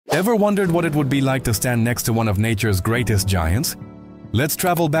Ever wondered what it would be like to stand next to one of nature's greatest giants? Let's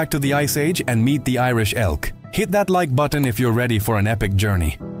travel back to the Ice Age and meet the Irish elk. Hit that like button if you're ready for an epic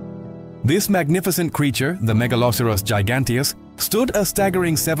journey. This magnificent creature, the Megaloceros giganteus, stood a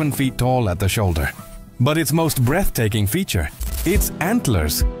staggering 7 feet tall at the shoulder. But its most breathtaking feature, its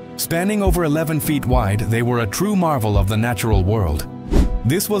antlers. Spanning over 11 feet wide, they were a true marvel of the natural world.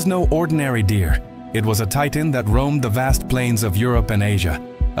 This was no ordinary deer. It was a titan that roamed the vast plains of Europe and Asia,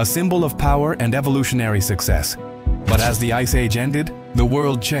 a symbol of power and evolutionary success. But as the Ice Age ended, the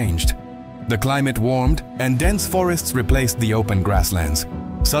world changed. The climate warmed, and dense forests replaced the open grasslands.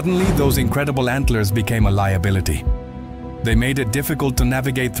 Suddenly, those incredible antlers became a liability. They made it difficult to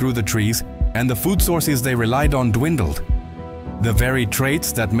navigate through the trees, and the food sources they relied on dwindled. The very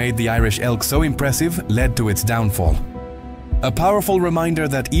traits that made the Irish elk so impressive led to its downfall. A powerful reminder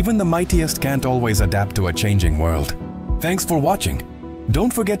that even the mightiest can't always adapt to a changing world. Thanks for watching.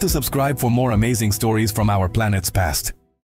 Don't forget to subscribe for more amazing stories from our planet's past.